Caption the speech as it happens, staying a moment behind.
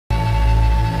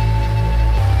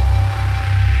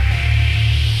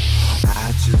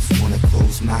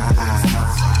my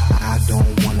eyes. I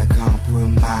don't wanna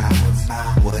compromise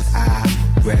what I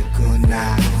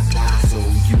recognize, so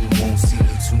you won't see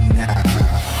me tonight.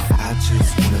 I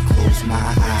just wanna close my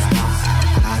eyes.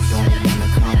 I don't wanna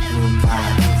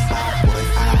compromise what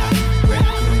I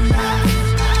recognize,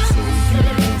 so you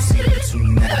won't see me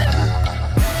tonight.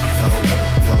 No, no,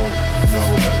 no, no,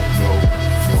 no,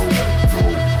 no, no,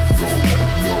 no,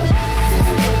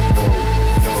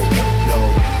 no, no, no,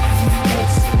 you won't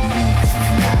see me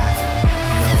tonight.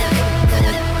 No, no, no,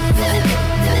 no,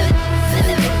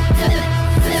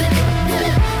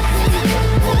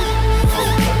 no,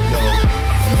 no, no,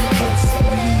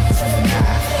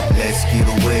 let's get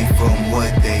away from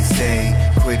what they say.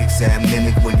 Critics that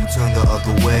mimic when you turn the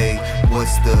other way.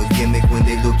 What's the gimmick when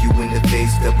they look you in the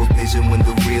face? Double vision when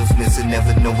the real's missing,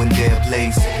 never knowing their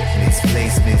place.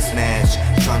 Misplaced, mismatched,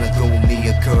 trying to throw me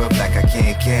a curve like I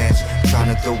can't catch. Trying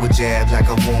to throw a jab like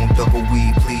I won't double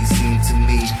weed. Please seem to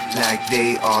me like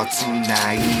they are too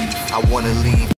naive. I wanna leave